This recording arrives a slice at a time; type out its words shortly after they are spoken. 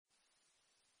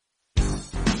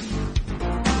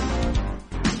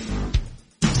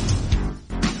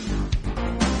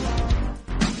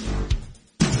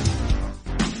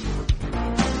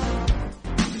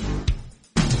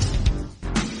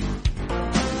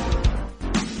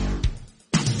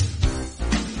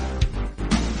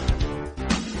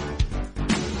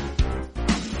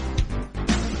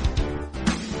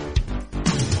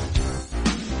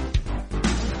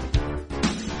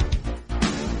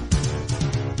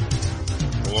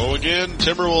Hello again,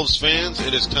 Timberwolves fans.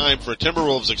 It is time for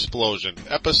Timberwolves Explosion,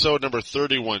 episode number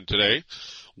 31 today,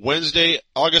 Wednesday,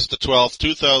 August the 12th,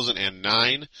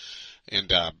 2009,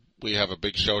 and we have a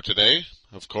big show today.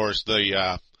 Of course,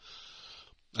 the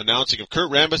announcing of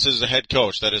Kurt Rambis as the head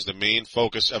coach. That is the main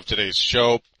focus of today's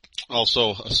show.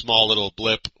 Also, a small little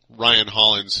blip, Ryan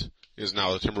Hollins is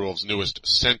now the Timberwolves' newest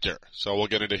center, so we'll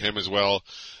get into him as well.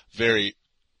 Very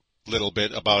little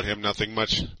bit about him, nothing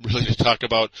much really to talk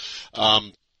about.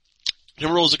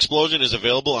 Timberwolves Explosion is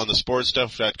available on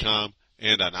thesportstuff.com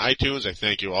and on iTunes. I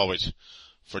thank you always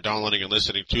for downloading and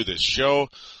listening to this show.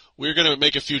 We're going to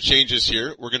make a few changes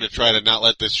here. We're going to try to not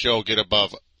let this show get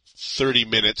above 30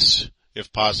 minutes,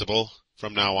 if possible,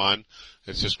 from now on.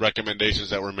 It's just recommendations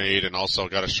that were made, and also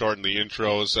got to shorten the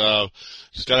intros.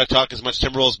 Just got to talk as much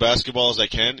Timberwolves basketball as I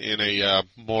can in a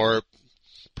more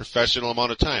professional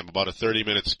amount of time, about a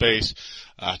 30-minute space.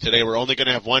 Today we're only going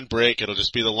to have one break. It'll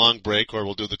just be the long break where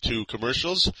we'll do the two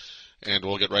commercials, and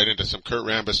we'll get right into some Kurt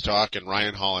Rambis talk and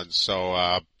Ryan Hollins.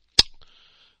 So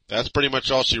that's pretty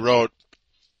much all she wrote.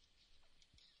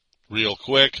 Real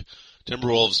quick,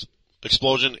 Timberwolves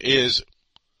Explosion is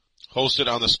hosted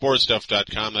on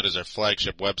thesportstuff.com. That is our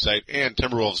flagship website, and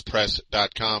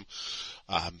timberwolvespress.com.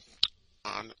 On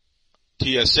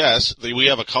TSS, we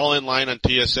have a call-in line on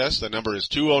TSS. The number is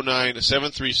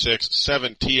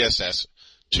 209-736-7TSS.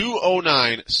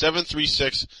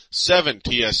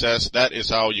 209-736-7TSS. That is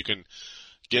how you can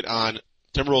get on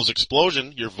Timberwolves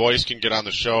Explosion. Your voice can get on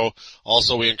the show.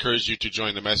 Also, we encourage you to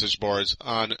join the message boards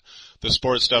on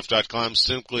thesportstuff.com.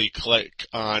 Simply click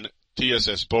on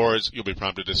TSS boards. You'll be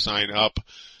prompted to sign up.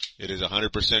 It is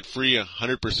 100% free,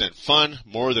 100% fun,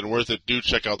 more than worth it. Do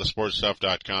check out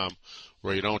thesportstuff.com,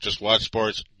 where you don't just watch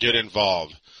sports, get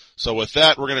involved. So with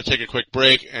that, we're going to take a quick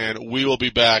break, and we will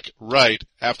be back right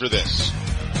after this.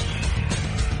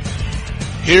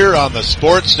 Here on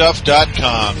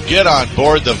thesportstuff.com, get on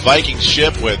board the Viking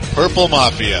ship with Purple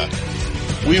Mafia.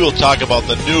 We will talk about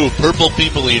the new Purple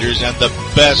People Eaters and the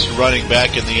best running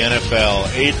back in the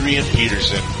NFL, Adrian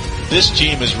Peterson. This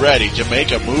team is ready to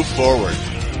make a move forward.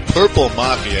 Purple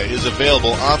Mafia is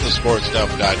available on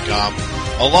thesportstuff.com,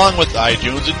 along with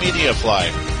iTunes and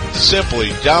MediaFly.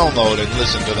 Simply download and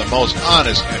listen to the most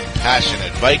honest and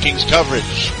passionate Vikings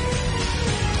coverage.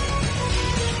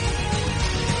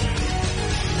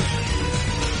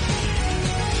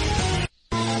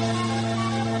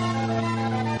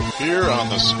 Here on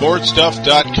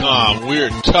thesportstuff.com, we're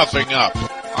toughing up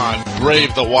on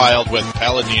Brave the Wild with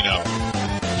Palladino.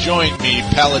 Join me,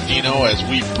 Palladino, as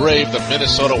we brave the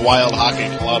Minnesota Wild Hockey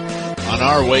Club on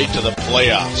our way to the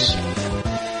playoffs.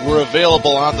 We're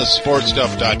available on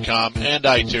thesportstuff.com and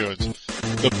iTunes.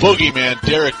 The boogeyman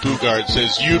Derek Bugard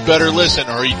says you'd better listen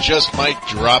or he just might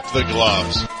drop the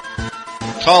gloves.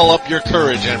 Call up your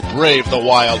courage and brave the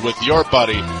Wild with your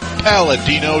buddy,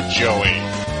 Palladino Joey.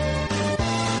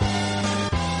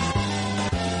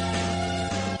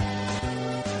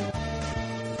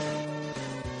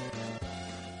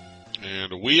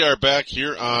 We are back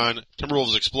here on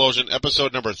Timberwolves Explosion,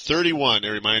 episode number 31,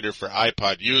 a reminder for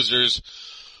iPod users.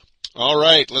 All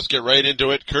right, let's get right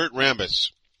into it. Kurt Rambis,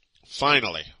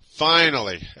 finally,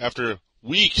 after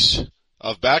weeks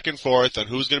of back and forth on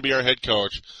who's going to be our head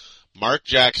coach, Mark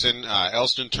Jackson,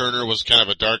 Elston Turner was kind of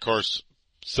a dark horse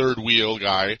third wheel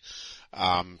guy,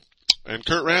 and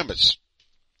Kurt Rambis.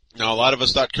 Now, a lot of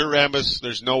us thought Kurt Rambis,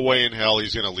 there's no way in hell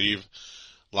he's going to leave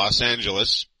Los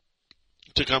Angeles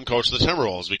to come coach the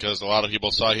Timberwolves, because a lot of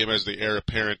people saw him as the heir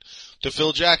apparent to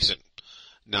Phil Jackson.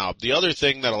 Now, the other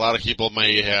thing that a lot of people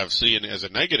may have seen as a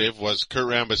negative was Kurt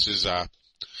Rambis'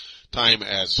 time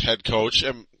as head coach.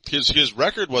 And his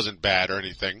record wasn't bad or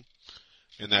anything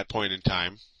in that point in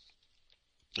time.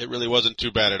 It really wasn't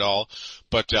too bad at all.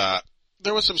 But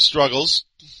there was some struggles.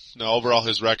 Now, overall,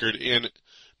 his record in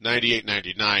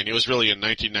 98-99. It was really in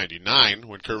 1999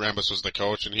 when Kurt Rambis was the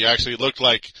coach, and he actually looked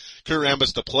like Kurt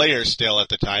Rambis the player still at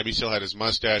the time. He still had his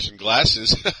mustache and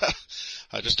glasses.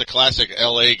 Just a classic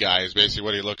LA guy is basically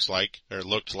what he looks like, or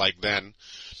looked like then.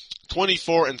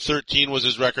 24-13 was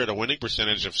his record, a winning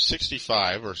percentage of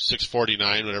 65 or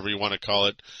 649, whatever you want to call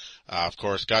it. Of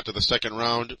course, got to the second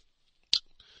round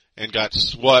and got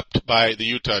swept by the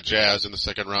Utah Jazz in the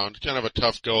second round. Kind of a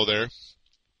tough go there,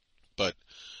 but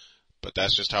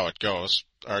that's just how it goes.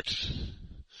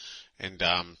 And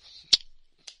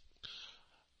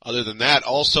other than that,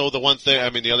 also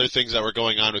the other things that were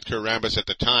going on with Kurt Rambis at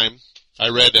the time, I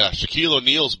read Shaquille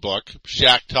O'Neal's book,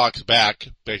 Shaq Talks Back,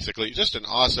 basically. Just an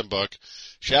awesome book.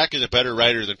 Shaq is a better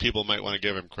writer than people might want to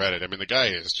give him credit. I mean, the guy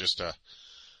is just I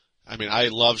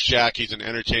love Shaq. He's an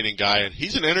entertaining guy, and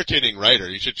he's an entertaining writer.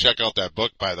 You should check out that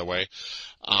book, by the way.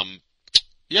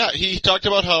 Yeah, he talked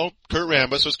about how Kurt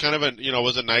Rambis was kind of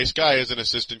was a nice guy as an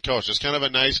assistant coach. Just kind of a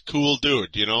nice, cool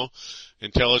dude,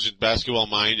 intelligent basketball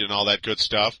mind and all that good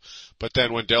stuff. But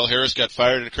then when Del Harris got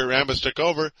fired and Kurt Rambis took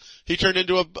over, he turned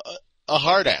into a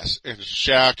hard ass. And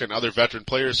Shaq and other veteran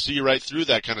players see right through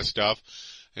that kind of stuff.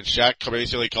 And Shaq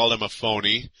basically called him a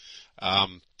phony. At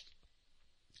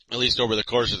least over the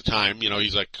course of the time,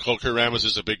 he's like, Kurt Rambis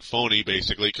is a big phony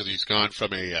basically because he's gone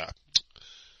from a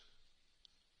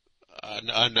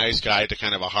nice guy to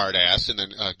kind of a hard ass. And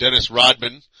then Dennis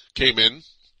Rodman came in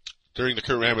during the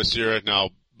Kurt Rambis era. Now,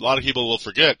 a lot of people will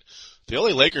forget, the LA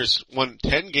Lakers won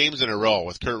 10 games in a row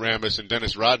with Kurt Rambis and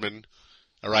Dennis Rodman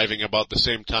arriving about the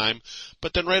same time.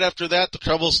 But then right after that, the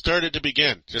trouble started to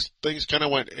begin. Just things kind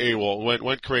of went AWOL,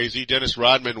 went crazy. Dennis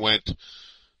Rodman went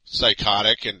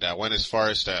psychotic and went as far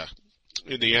as to,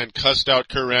 in the end, cussed out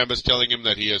Kurt Rambis, telling him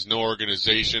that he has no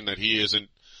organization, that he isn't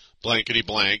blankety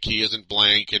blank, he isn't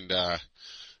blank, and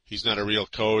he's not a real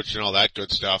coach and all that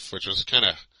good stuff, which was kind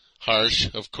of harsh.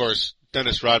 Of course,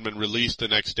 Dennis Rodman released the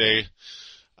next day.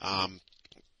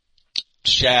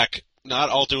 Shaq, not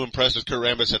all too impressed with Kurt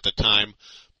Rambis at the time,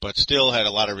 but still had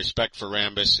a lot of respect for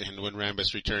Rambis, and when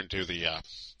Rambis returned to the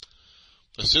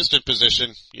assistant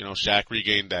position, Shaq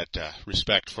regained that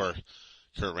respect for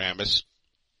Kurt Rambis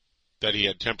that he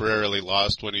had temporarily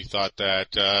lost when he thought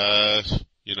that,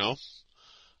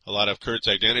 a lot of Kurt's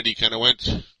identity kind of went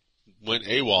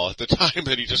AWOL at the time,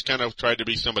 and he just kind of tried to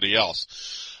be somebody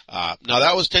else. Now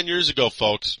that was 10 years ago,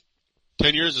 folks.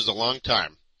 10 years is a long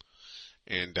time.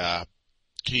 And,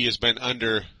 he has been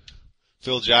under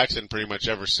Phil Jackson pretty much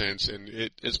ever since, and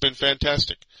it's been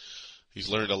fantastic. He's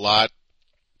learned a lot.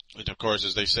 And of course,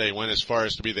 as they say, went as far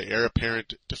as to be the heir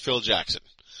apparent to Phil Jackson.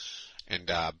 And,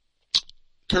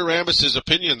 Kurt Rambis'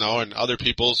 opinion though, and other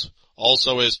people's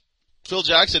also is, Phil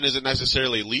Jackson isn't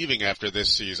necessarily leaving after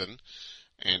this season.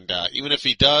 And, even if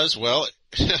he does, well,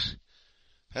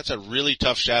 that's a really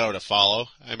tough shadow to follow.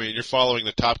 I mean, you're following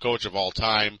the top coach of all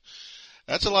time.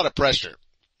 That's a lot of pressure.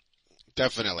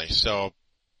 Definitely. So,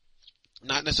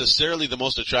 not necessarily the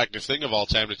most attractive thing of all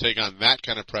time to take on that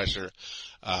kind of pressure.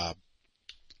 Kurt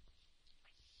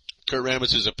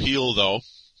Rambis' appeal, though,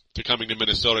 to coming to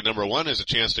Minnesota, number one, is a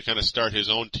chance to kind of start his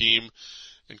own team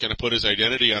and kind of put his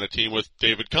identity on a team with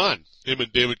David Kahn. Him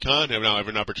and David Kahn now have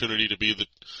an opportunity to be the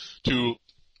two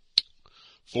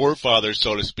forefathers,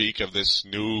 so to speak, of this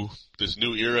new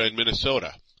era in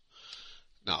Minnesota.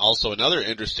 Now, also another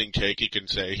interesting take you can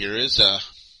say here is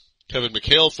Kevin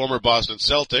McHale, former Boston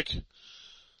Celtic,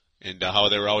 and how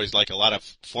there were always like a lot of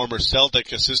former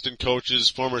Celtic assistant coaches,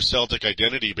 former Celtic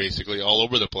identity basically all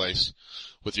over the place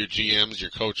with your GMs, your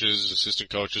coaches, assistant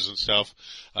coaches and stuff.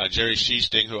 Jerry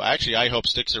Sheesting, who actually I hope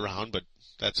sticks around, but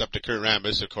that's up to Kurt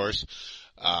Rambis, of course.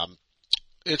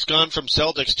 It's gone from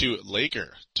Celtics to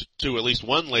Laker, to at least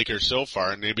one Laker so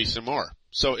far, and maybe some more.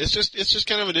 So it's just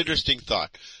kind of an interesting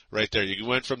thought right there. You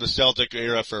went from the Celtic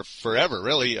era for forever,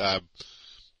 really.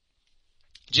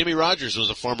 Jimmy Rogers was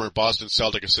a former Boston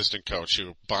Celtic assistant coach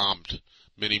who bombed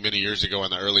many, many years ago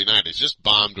in the early 90s. Just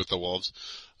bombed with the Wolves.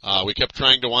 We kept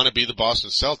trying to want to be the Boston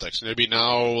Celtics. Maybe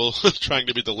now trying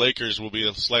to be the Lakers will be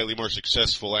a slightly more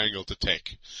successful angle to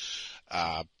take.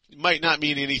 Might not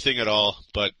mean anything at all,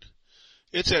 but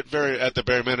it's at the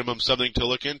bare minimum something to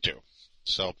look into.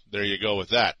 So there you go with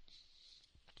that.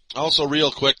 Also,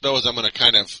 real quick though, as I'm going to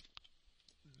kind of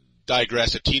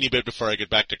digress a teeny bit before I get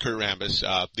back to Kurt Rambis.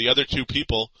 The other two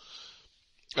people,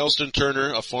 Elston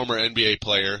Turner, a former NBA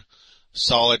player,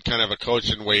 solid kind of a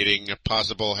coach in waiting, a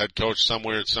possible head coach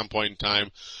somewhere at some point in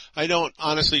time. I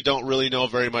honestly don't really know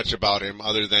very much about him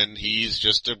other than he's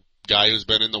just a guy who's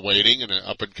been in the waiting and an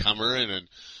up and comer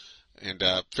and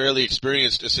a fairly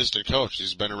experienced assistant coach.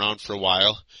 He's been around for a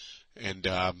while and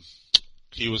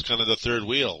he was kind of the third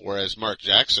wheel, whereas Mark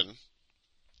Jackson,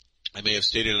 I may have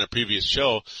stated in a previous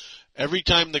show, every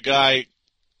time the guy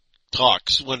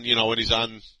talks when he's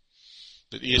on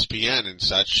the ESPN and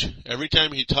such, every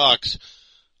time he talks,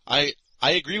 I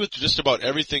agree with just about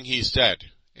everything he said.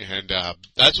 And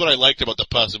that's what I liked about the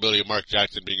possibility of Mark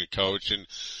Jackson being a coach and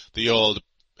the old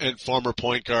and former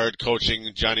point guard coaching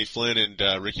Johnny Flynn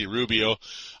and Ricky Rubio.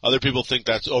 Other people think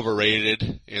that's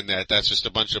overrated and that's just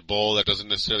a bunch of bull. That doesn't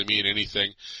necessarily mean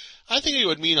anything. I think it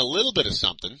would mean a little bit of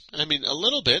something. I mean, a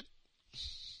little bit.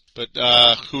 But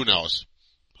who knows?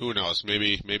 Who knows?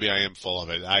 Maybe I am full of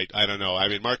it. I don't know. I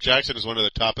mean, Mark Jackson is one of the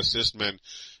top assist men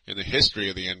in the history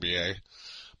of the NBA,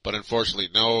 but unfortunately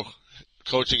no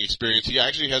coaching experience. He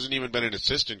actually hasn't even been an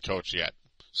assistant coach yet.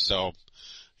 So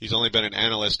he's only been an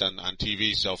analyst on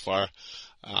TV so far.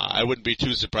 I wouldn't be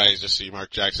too surprised to see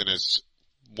Mark Jackson as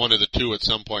one of the two at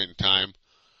some point in time.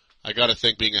 I gotta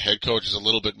think being a head coach is a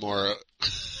little bit more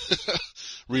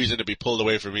reason to be pulled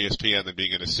away from ESPN than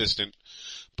being an assistant.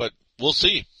 But we'll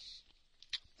see.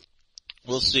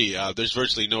 We'll see. There's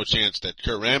virtually no chance that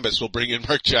Kurt Rambis will bring in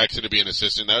Mark Jackson to be an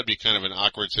assistant. That would be kind of an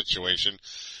awkward situation.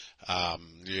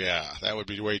 Yeah, that would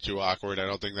be way too awkward. I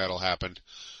don't think that'll happen.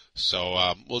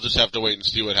 So, we'll just have to wait and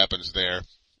see what happens there.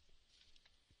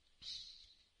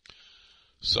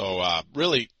 So,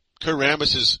 really, Kurt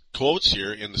Rambis' quotes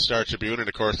here in the Star Tribune and,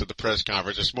 of course, at the press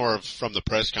conference. It's more of from the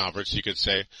press conference, you could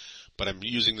say, but I'm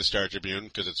using the Star Tribune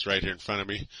because it's right here in front of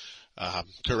me.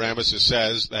 Kurt Rambis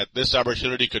says that this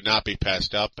opportunity could not be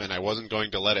passed up, and I wasn't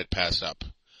going to let it pass up.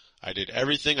 I did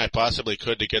everything I possibly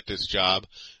could to get this job,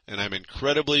 and I'm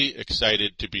incredibly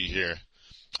excited to be here.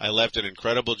 I left an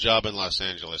incredible job in Los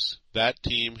Angeles. That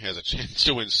team has a chance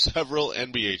to win several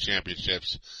NBA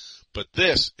championships, but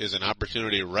this is an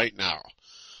opportunity right now.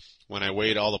 When I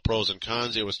weighed all the pros and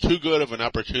cons, it was too good of an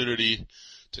opportunity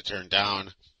to turn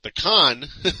down. The con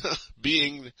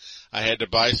being I had to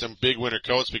buy some big winter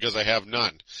coats because I have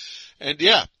none. And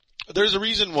yeah, there's a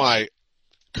reason why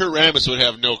Kurt Rambis would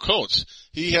have no coats.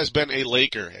 He has been a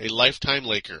Laker, a lifetime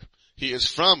Laker. He is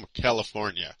from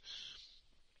California.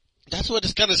 That's what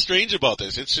is kind of strange about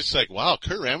this. It's just like, wow,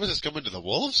 Kurt Rambis is coming to the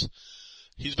Wolves?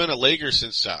 He's been a Laker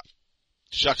since,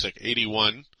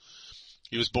 81.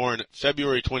 He was born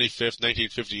February 25th,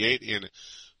 1958 in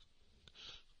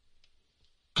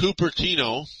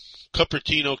Cupertino,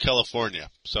 California.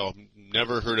 So,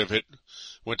 never heard of it.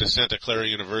 Went to Santa Clara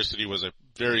University, was a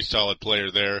very solid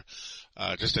player there.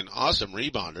 Just an awesome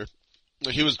rebounder.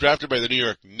 He was drafted by the New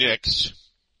York Knicks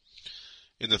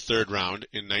in the third round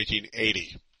in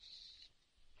 1980.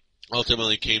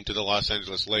 Ultimately came to the Los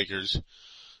Angeles Lakers,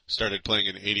 started playing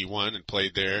in 81 and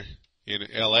played there in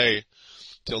LA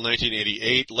till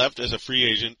 1988, left as a free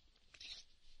agent.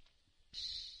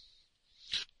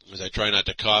 As I try not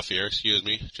to cough here, excuse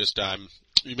me. Just,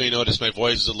 you may notice my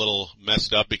voice is a little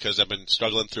messed up because I've been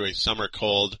struggling through a summer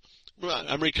cold.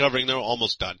 I'm recovering, they're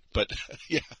almost done, but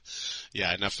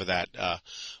yeah, enough of that.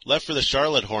 Left for the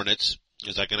Charlotte Hornets,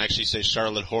 as I can actually say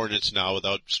Charlotte Hornets now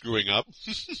without screwing up.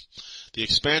 The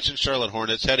expansion Charlotte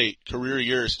Hornets had a career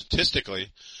year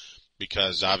statistically,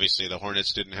 because obviously the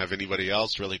Hornets didn't have anybody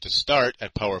else really to start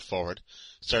at power forward.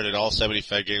 Started all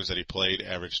 75 games that he played,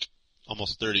 averaged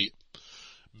almost 30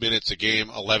 minutes a game,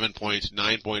 11 points,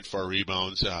 9.4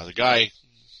 rebounds. The guy,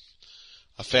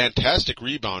 a fantastic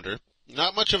rebounder.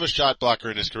 Not much of a shot blocker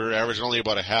in his career, averaged only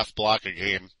about a half block a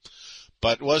game,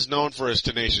 but was known for his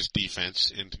tenacious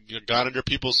defense and got under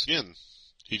people's skin.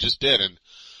 He just did, and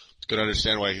could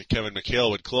understand why Kevin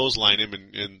McHale would clothesline him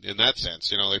in that sense.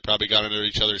 They probably got under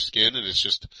each other's skin, and it's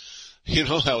just,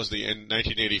 that was the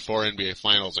 1984 NBA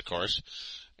Finals, of course,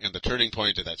 and the turning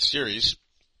point of that series.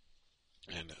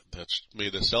 And that's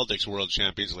made the Celtics world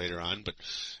champions later on, but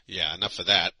yeah, enough of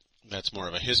that. That's more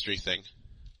of a history thing.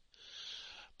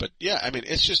 But yeah, I mean,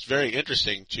 it's just very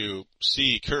interesting to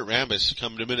see Kurt Rambis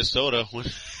come to Minnesota when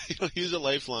he's a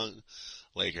lifelong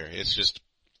Laker. It's just,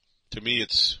 to me,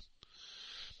 it's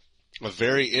a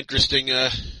very interesting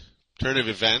turn of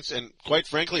events, and quite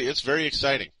frankly, it's very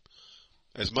exciting.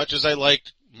 As much as I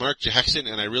liked Mark Jackson,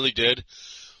 and I really did,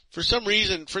 for some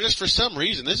reason,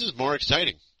 this is more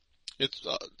exciting. It's,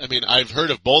 I've heard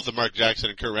of both of Mark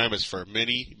Jackson and Kurt Rambis for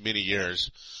many, many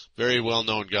years. Very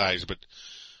well-known guys, but,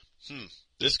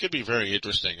 this could be very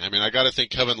interesting. I gotta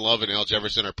think Kevin Love and Al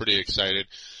Jefferson are pretty excited.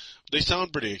 They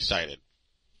sound pretty excited.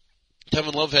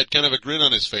 Kevin Love had kind of a grin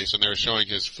on his face when they were showing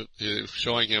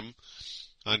him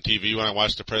on TV, when I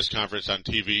watched the press conference on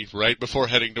TV right before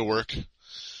heading to work.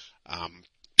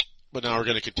 But now we're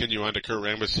going to continue on to Kurt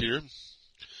Rambis here.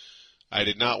 I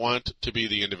did not want to be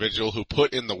the individual who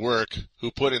put in the work,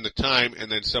 who put in the time, and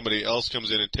then somebody else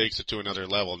comes in and takes it to another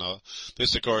level. Now,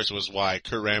 this, of course, was why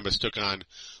Kurt Rambis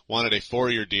wanted a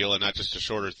 4-year deal and not just a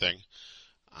shorter thing.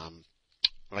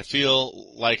 I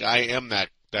feel like I am that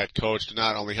coach to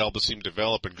not only help the team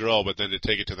develop and grow, but then to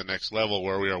take it to the next level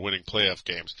where we are winning playoff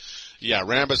games. Yeah,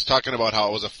 Rambis talking about how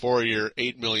it was a 4-year,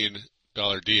 $8 million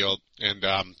deal, and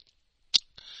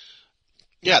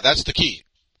yeah, that's the key.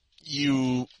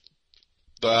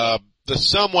 The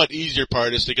somewhat easier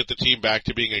part is to get the team back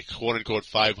to being a quote-unquote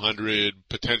 500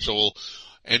 potential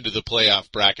end of the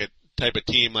playoff bracket type of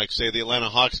team, like, say, the Atlanta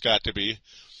Hawks got to be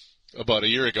about a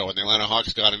year ago when the Atlanta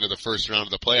Hawks got into the first round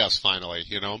of the playoffs finally,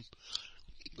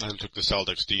 and took the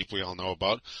Celtics deep, we all know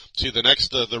about. See,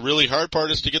 the really hard part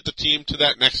is to get the team to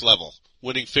that next level,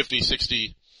 winning 50 to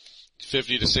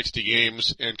 60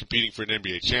 games and competing for an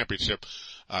NBA championship.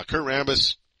 Kurt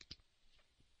Rambis,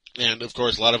 and of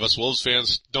course a lot of us Wolves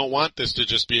fans, don't want this to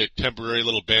just be a temporary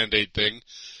little Band-Aid thing.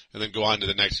 and then go on to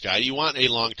the next guy. You want a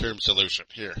long-term solution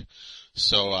here.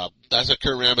 So that's what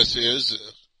Kurt Rambis is,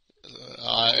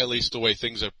 at least the way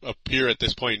things appear at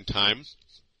this point in time.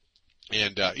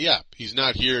 And he's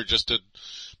not here just to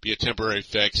be a temporary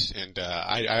fix, and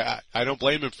I don't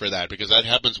blame him for that, because that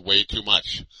happens way too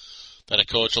much. That a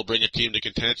coach will bring a team to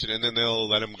contention and then they'll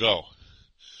let him go.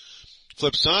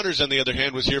 Flip Saunders, on the other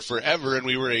hand, was here forever, and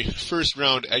we were a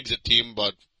first-round exit team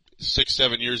about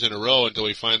 6-7 years in a row until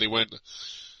we finally went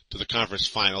to the conference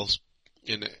finals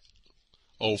in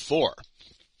 2004.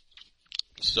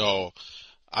 So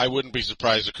I wouldn't be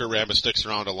surprised if Kurt Rambis sticks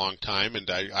around a long time, and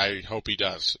I hope he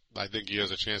does. I think he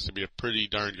has a chance to be a pretty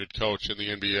darn good coach in the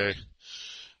NBA.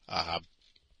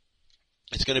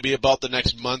 It's going to be about the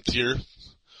next month here.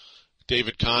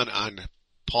 David Kahn on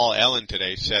Paul Allen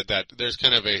today said that there's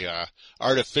kind of a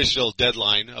artificial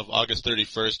deadline of August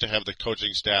 31st to have the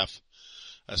coaching staff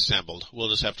assembled. We'll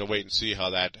just have to wait and see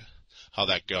how that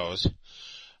goes.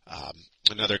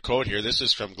 Another quote here. This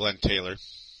is from Glenn Taylor.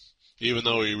 Even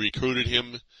though we recruited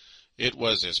him, it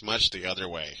was as much the other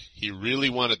way. He really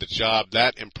wanted the job.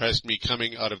 That impressed me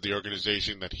coming out of the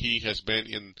organization that he has been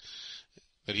in,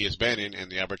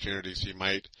 and the opportunities he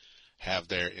might have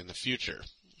there in the future.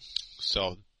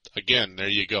 So, again, there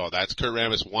you go. That's Kurt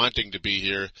Rambis wanting to be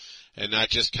here and not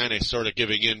just kind of sort of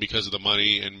giving in because of the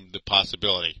money and the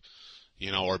possibility,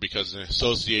 or because of an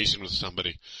association with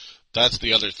somebody. That's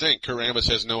the other thing. Kurt Rambis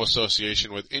has no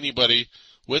association with anybody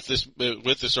with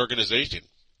this organization.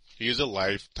 He is a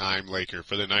lifetime Laker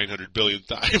for the 900 billionth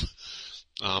time.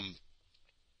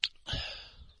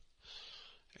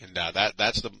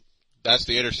 That's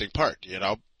the interesting part,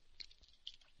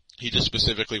 He just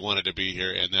specifically wanted to be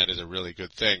here, and that is a really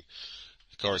good thing.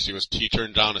 Of course, he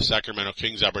turned down a Sacramento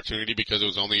Kings opportunity because it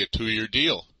was only a 2-year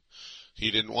deal. He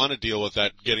didn't want to deal with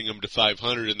that, getting him to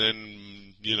 500, and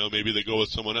then, maybe they go with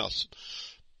someone else.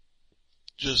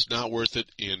 Just not worth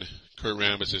it in Kurt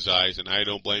Rambis' eyes, and I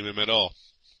don't blame him at all.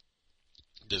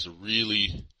 This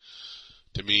really,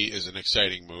 to me, is an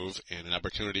exciting move and an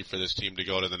opportunity for this team to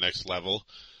go to the next level.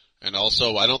 And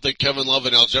also, I don't think Kevin Love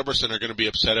and Al Jefferson are going to be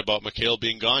upset about McHale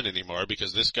being gone anymore,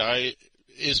 because this guy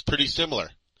is pretty similar.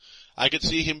 I could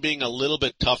see him being a little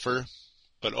bit tougher,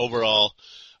 but overall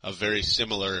a very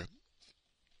similar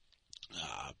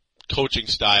coaching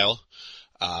style.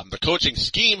 The coaching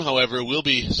scheme, however, will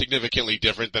be significantly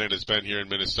different than it has been here in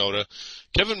Minnesota.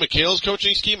 Kevin McHale's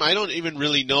coaching scheme, I don't even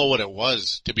really know what it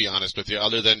was, to be honest with you,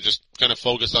 other than just kind of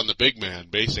focus on the big man,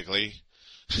 basically.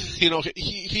 He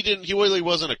really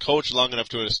wasn't a coach long enough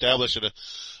to establish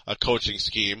a coaching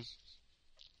scheme.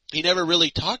 He never really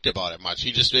talked about it much.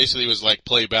 He just basically was like,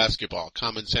 play basketball,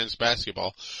 common sense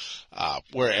basketball.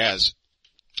 Whereas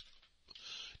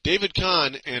David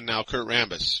Kahn and now Kurt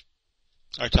Rambis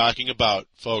are talking about,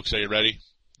 folks, are you ready?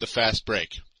 The fast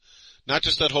break. Not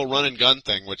just that whole run and gun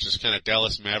thing, which is kind of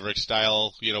Dallas Maverick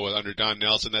style, with under Don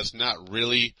Nelson. That's not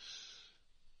really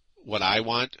what I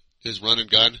want, is run and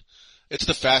gun. It's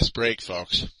the fast break,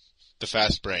 folks. The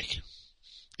fast break.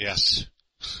 Yes.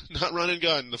 Not run and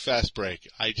gun, the fast break.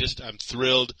 I'm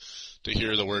thrilled to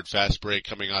hear the word fast break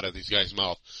coming out of these guys'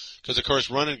 mouth. Because, of course,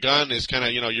 run and gun is kind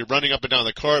of, you're running up and down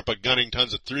the court, but gunning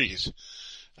tons of threes.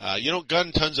 You don't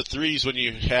gun tons of threes when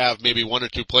you have maybe 1 or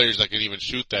 2 players that can even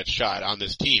shoot that shot on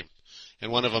this team.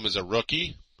 And one of them is a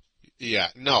rookie. Yeah,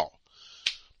 no.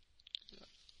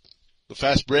 The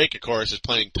fast break, of course, is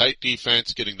playing tight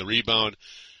defense, getting the rebound,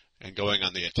 and going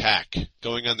on the attack.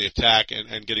 Going on the attack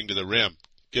and getting to the rim.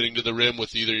 Getting to the rim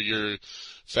with either your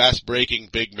fast-breaking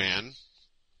big man,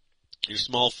 your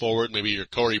small forward, maybe your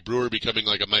Corey Brewer becoming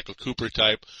like a Michael Cooper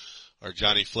type, or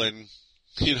Johnny Flynn,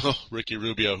 Ricky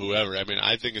Rubio, whoever. I mean,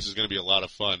 I think this is going to be a lot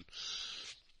of fun.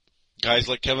 Guys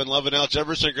like Kevin Love and Al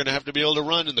Jefferson are going to have to be able to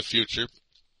run in the future.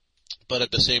 But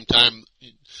at the same time,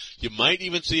 you might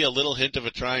even see a little hint of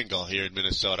a triangle here in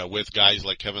Minnesota with guys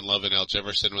like Kevin Love and Al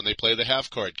Jefferson when they play the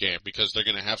half-court game, because they're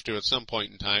going to have to at some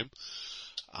point in time.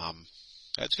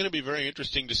 That's going to be very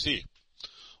interesting to see.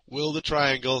 Will the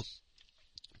triangle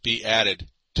be added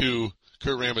to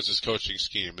Kurt Rambis' coaching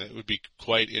scheme? That would be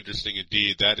quite interesting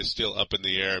indeed. That is still up in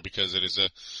the air because it is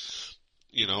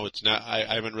it's not, I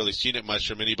haven't really seen it much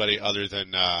from anybody other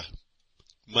than,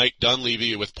 Mike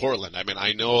Dunleavy with Portland. I mean,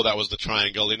 I know that was the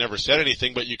triangle. They never said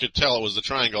anything, but you could tell it was the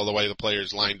triangle, the way the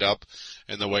players lined up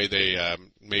and the way they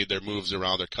made their moves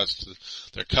around their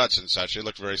cuts and such. It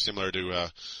looked very similar to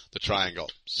the triangle.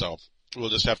 So we'll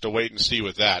just have to wait and see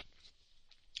with that.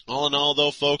 All in all,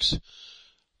 though, folks,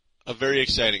 a very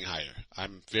exciting hire.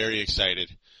 I'm very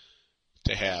excited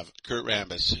to have Kurt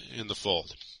Rambis in the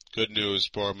fold. Good news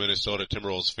for Minnesota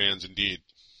Timberwolves fans indeed.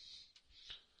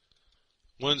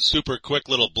 One super quick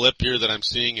little blip here that I'm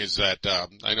seeing is that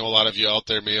I know a lot of you out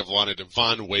there may have wanted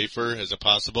Von Wafer as a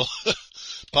possible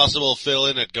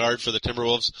fill-in at guard for the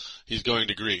Timberwolves. He's going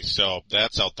to Greece, so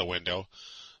that's out the window.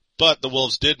 But the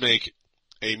Wolves did make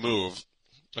a move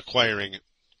acquiring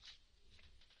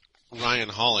Ryan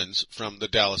Hollins from the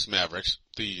Dallas Mavericks,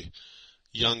 the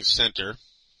young center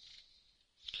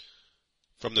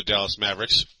from the Dallas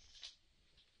Mavericks.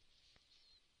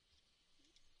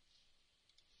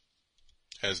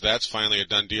 As that's finally a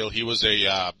done deal. He was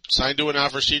signed to an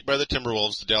offer sheet by the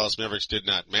Timberwolves. The Dallas Mavericks did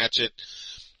not match it.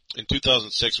 In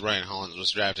 2006, Ryan Hollins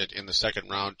was drafted in the second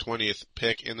round, 20th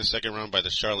pick in the second round by the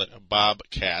Charlotte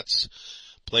Bobcats.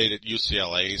 Played at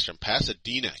UCLA. He's from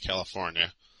Pasadena,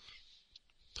 California.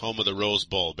 Home of the Rose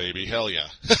Bowl, baby. Hell yeah.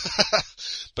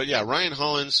 But yeah, Ryan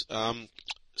Hollins,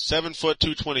 7 foot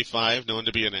 225, known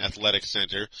to be an athletic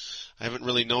center. I haven't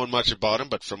really known much about him,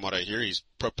 but from what I hear, he's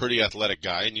a pretty athletic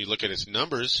guy, and you look at his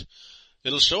numbers,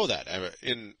 it'll show that.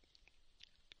 In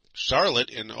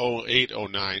Charlotte in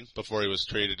 08-09, before he was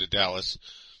traded to Dallas,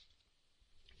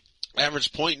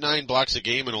 averaged 0.9 blocks a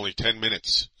game in only 10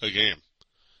 minutes a game.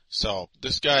 So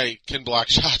this guy can block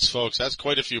shots, folks. That's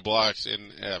quite a few blocks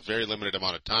in a very limited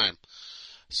amount of time.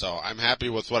 So I'm happy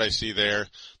with what I see there.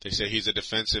 They say he's a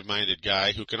defensive-minded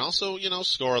guy who can also,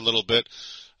 score a little bit.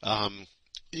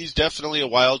 He's definitely a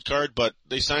wild card, but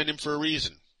they signed him for a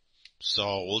reason.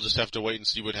 So we'll just have to wait and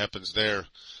see what happens there.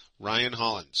 Ryan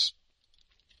Hollins,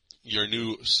 your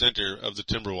new center of the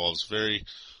Timberwolves. Very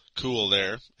cool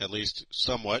there, at least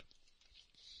somewhat.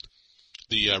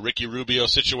 The Ricky Rubio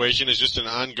situation is just an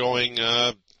ongoing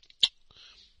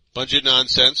bunch of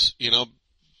nonsense,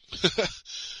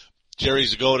 Jerry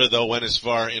Zgoda, though, went as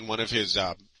far in one of his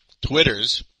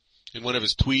Twitters, in one of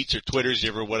his tweets or Twitters,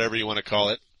 whatever you want to call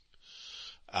it,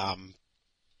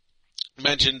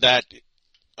 mentioned that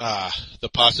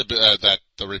that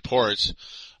the reports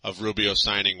of Rubio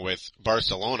signing with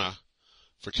Barcelona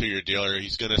for 2-year deal, or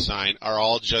he's going to sign, are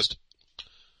all just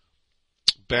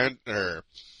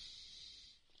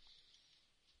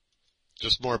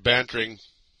just more bantering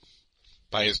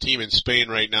by his team in Spain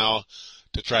right now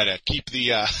to try to keep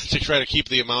the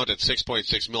amount at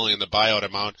 $6.6 million, the buyout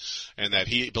amount, and that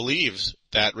he believes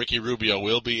that Ricky Rubio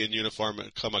will be in uniform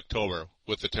come October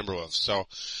with the Timberwolves. So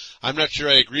I'm not sure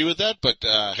I agree with that, but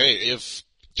hey, if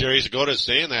Jerry Zgoda is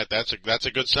saying that, that's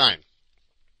a good sign.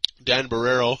 Dan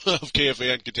Barrero of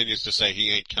KFAN continues to say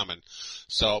he ain't coming.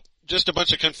 So just a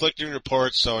bunch of conflicting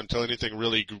reports. So until anything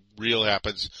really real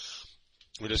happens,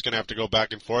 we're just going to have to go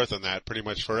back and forth on that pretty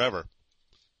much forever.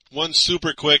 One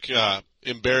super quick,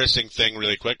 embarrassing thing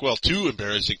really quick. Well, two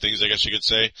embarrassing things, I guess you could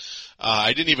say.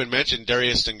 I didn't even mention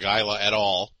Darius Songaila at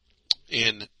all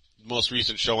in the most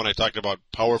recent show when I talked about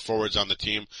power forwards on the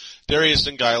team. Darius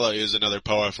Songaila is another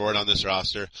power forward on this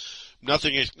roster.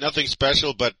 Nothing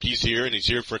special, but he's here, and he's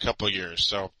here for a couple of years.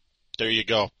 So there you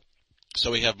go.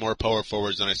 So we have more power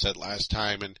forwards than I said last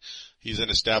time, and he's an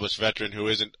established veteran who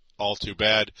isn't all too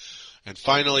bad. And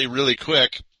finally, really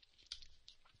quick,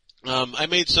 I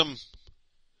made some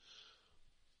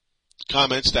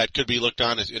comments that could be looked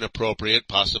on as inappropriate,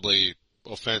 possibly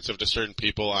offensive to certain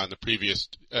people on the previous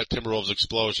Timberwolves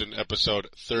Explosion episode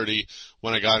 30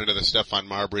 when I got into the Stephon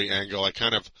Marbury angle. I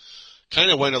kind of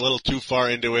went a little too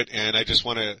far into it, and I just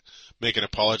want to make an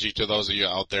apology to those of you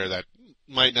out there that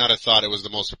might not have thought it was the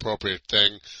most appropriate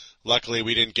thing. Luckily,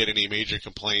 we didn't get any major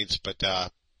complaints, but I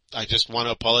just want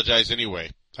to apologize anyway.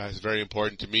 It's very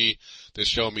important to me. This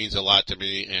show means a lot to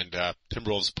me, and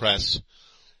Timberwolves Press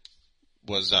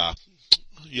was,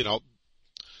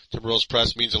 Timberwolves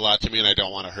Press means a lot to me, and I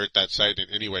don't want to hurt that site in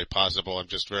any way possible. I'm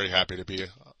just very happy to be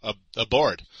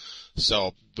aboard.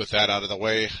 So, with that out of the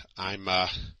way, I'm going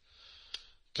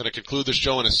to conclude the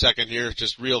show in a second here.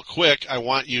 Just real quick, I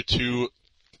want you to,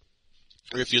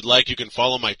 or if you'd like, you can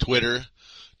follow my Twitter,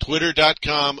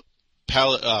 twitter.com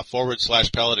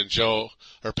 /Paladin Joe,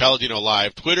 or Paladino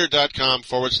Live, twitter.com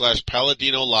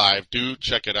 /Paladino Live. Do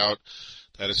check it out.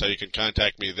 That is how you can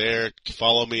contact me there.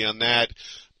 Follow me on that.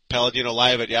 Paladino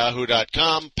Live at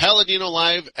yahoo.com. Paladino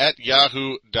Live at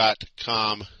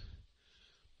yahoo.com.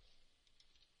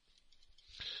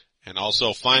 And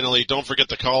also, finally, don't forget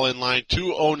the call-in line,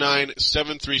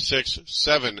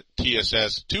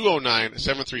 209-736-7TSS,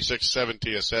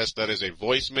 209-736-7TSS. That is a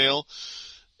voicemail.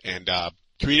 And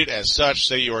treat it as such.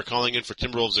 Say you are calling in for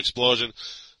Timberwolves Explosion.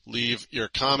 Leave your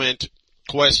comment,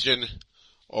 question,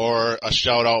 or a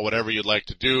shout-out, whatever you'd like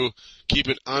to do. Keep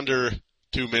it under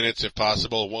 2 minutes if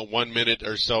possible. 1 minute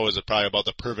or so is probably about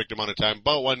the perfect amount of time.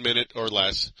 About 1 minute or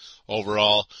less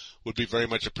overall would be very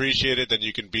much appreciated. Then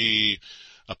you can be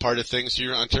a part of things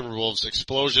here on Timberwolves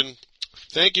Explosion.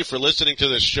 Thank you for listening to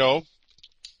this show.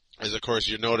 As of course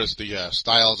you notice, the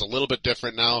style is a little bit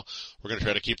different now. We're going to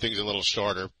try to keep things a little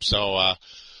shorter. So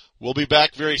we'll be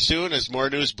back very soon as more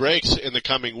news breaks in the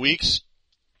coming weeks.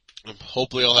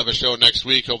 Hopefully I'll have a show next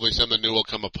week. Hopefully something new will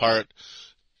come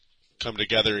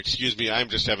together. Excuse me, I'm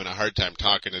just having a hard time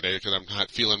talking today because I'm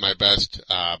not feeling my best.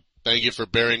 Thank you for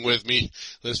bearing with me,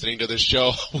 listening to this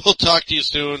show. We'll talk to you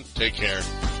soon. Take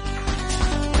care.